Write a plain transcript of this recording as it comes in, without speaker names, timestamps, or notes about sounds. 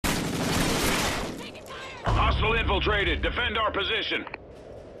Hostile infiltrated. Defend our position.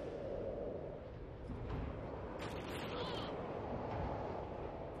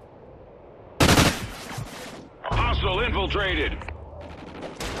 Hostile infiltrated.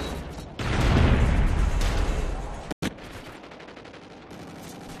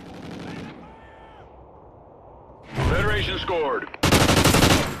 Federation scored.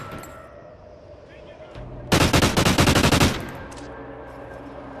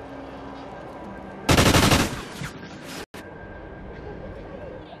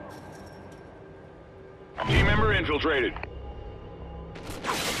 Team member infiltrated.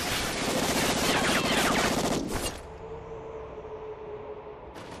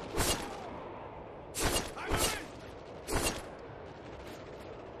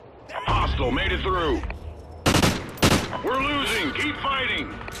 Hostile made it through. We're losing. Keep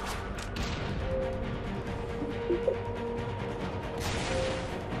fighting.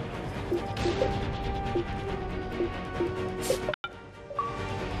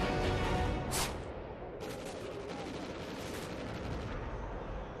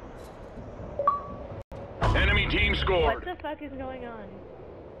 Enemy team scored. What the fuck is going on?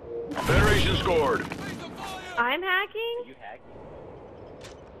 Federation scored. I'm hacking? You hacked?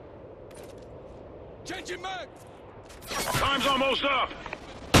 Changing mag! Time's almost up.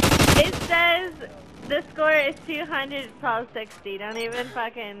 It says the score is 200, 1260. Don't even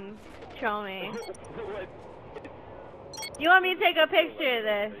fucking troll me. You want me to take a picture of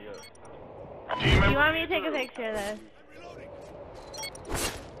this? Team member You want me to take a picture of this?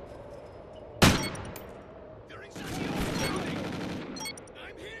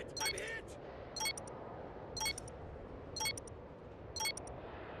 I'm hit! I'm hit!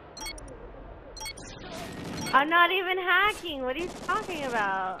 I'm not even hacking. What are you talking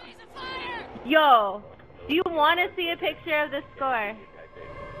about? Yo, do you want to see a picture of the score?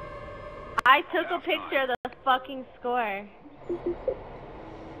 I took a picture of the fucking score.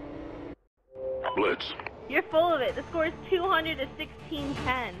 Blitz. You're full of it. The score is 200 to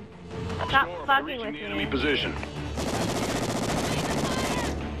 1610. Stop Score, fucking reaching with the enemy me. position.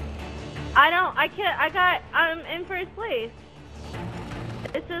 I can't, I'm in first place.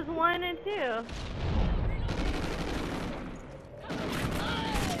 It says 1 and 2.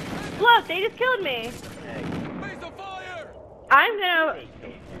 Look, they just killed me. Base of fire! I'm gonna...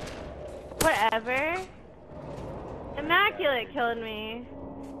 Whatever. Immaculate killed me.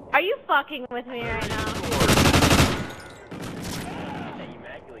 Are you fucking with me right now?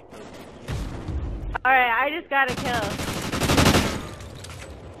 Immaculate killed Alright, I just got a kill.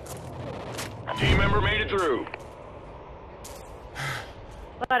 Team member made it through.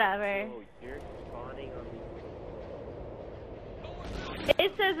 Whatever. you. Oh, you're spawning on me.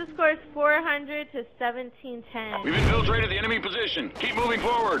 It says the score is 400 to 1710. We've infiltrated the enemy position. Keep moving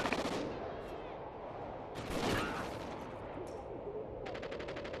forward.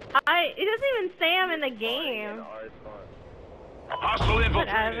 It doesn't even say I'm in the game. Our spawn. Hostile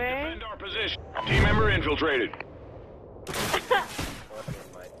infiltrated. Whatever. Defend our position. Team member infiltrated.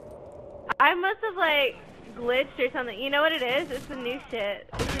 I must have like glitched or something. You know what it is? It's the new shit.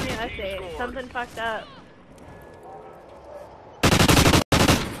 It's the new update. Something fucked up.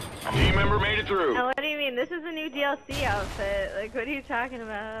 Team member made it through. Now what do you mean? This is a new DLC outfit. Like what are you talking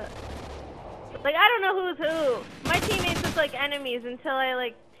about? Like I don't know who's who. My teammates look like enemies until I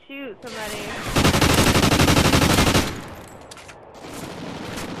like shoot somebody.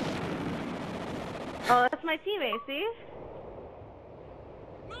 Oh, that's my teammate, see?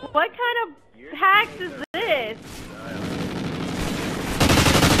 What kind of hacks is this?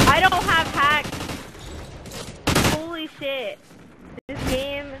 I don't have hacks. Holy shit. This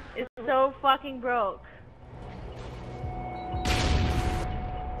game is so fucking broke.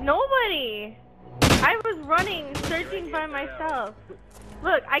 Nobody! I was running, searching by myself.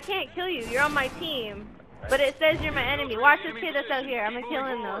 Look, I can't kill you. You're on my team. But it says you're my enemy. Watch this kid that's out here. I'm gonna kill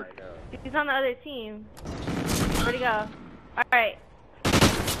him though. He's on the other team. Where'd he go? Alright.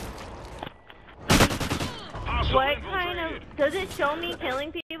 What kind of... Does it show me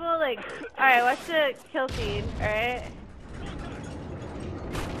killing people? Like... Alright, watch the kill feed. Alright.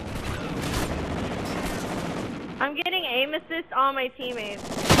 I'm getting aim assist on my teammates.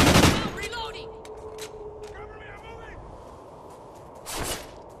 Reloading!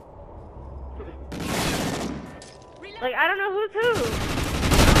 Like, I don't know who's who.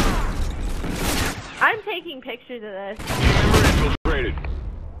 I'm taking pictures of this. Member infiltrated.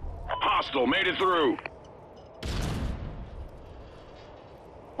 Hostile made it through.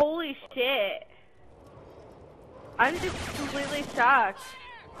 Holy shit. I'm just completely shocked.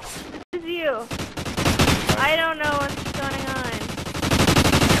 This is you. I don't know what's going on.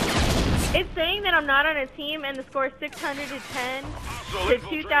 It's saying that I'm not on a team and the score is 610 to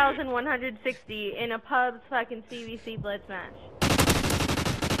 2,160 in a pub's fucking CVC blitz match.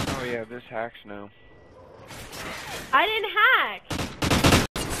 Oh yeah, this hacks now. I didn't hack.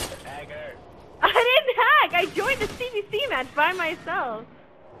 Hacker. I didn't hack. I joined the CVC match by myself.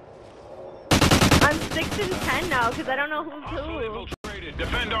 I'm 6 and 10 now because I don't know who's Hostile who. infiltrated.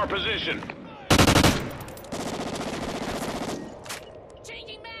 Defend our position.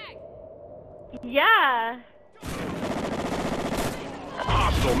 Changing mag! Yeah.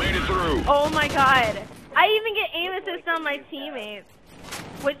 Hostile made it through. Oh my god. I even get aim assist on my teammates.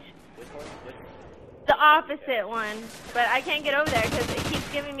 Which, Which one? Which? the opposite one. But I can't get over there because it keeps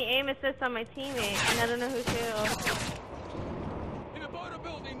giving me aim assist on my teammate. And I don't know who's who. In the border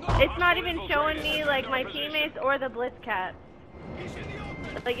building, no! It's not even showing me like my teammates or the blitz cats. He's in the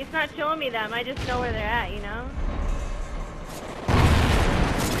open! Like it's not showing me them. I just know where they're at, you know?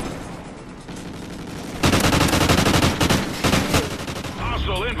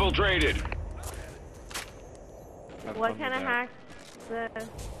 Hostile infiltrated. Have What fun kind with of that. hacks?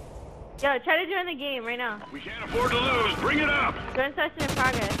 Yo, try to join the game right now. We can't afford to lose. Bring it up. Join session in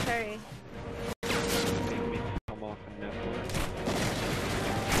progress. Sorry. Make me come off the network.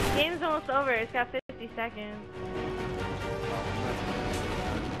 Game's almost over. It's got 50 seconds.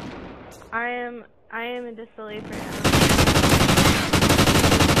 I am in disbelief right now.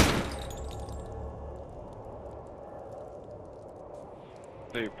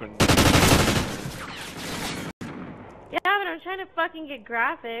 So you're putting. Yeah, but I'm trying to fucking get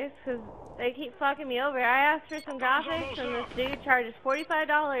graphics because they keep fucking me over. I asked for some graphics and this dude charges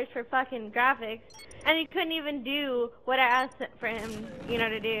 $45 for fucking graphics, and he couldn't even do what I asked for him, you know,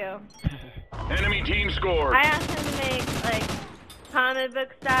 to do. Enemy team scored. I asked him to make like comic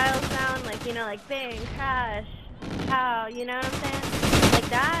book style sound, like, you know, like bang, crash, pow, you know what I'm saying? Like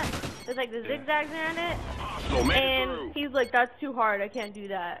that. There's like the zigzags around it. Hostile made it And through. he's like, that's too hard, I can't do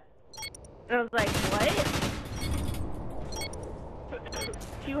that. And I was like, what?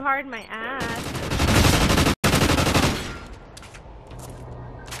 Too hard my ass.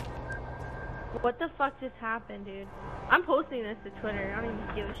 What the fuck just happened, dude? I'm posting this to Twitter. I don't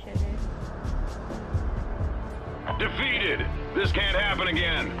even give a shit, dude. Defeated. This can't happen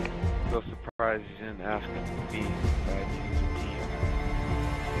again. So surprised you didn't ask him to be inside the team.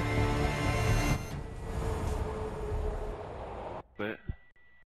 But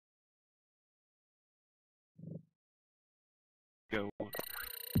go.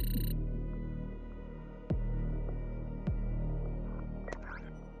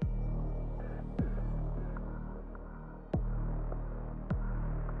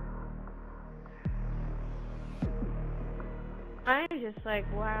 I'm just like,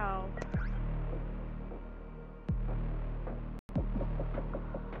 wow.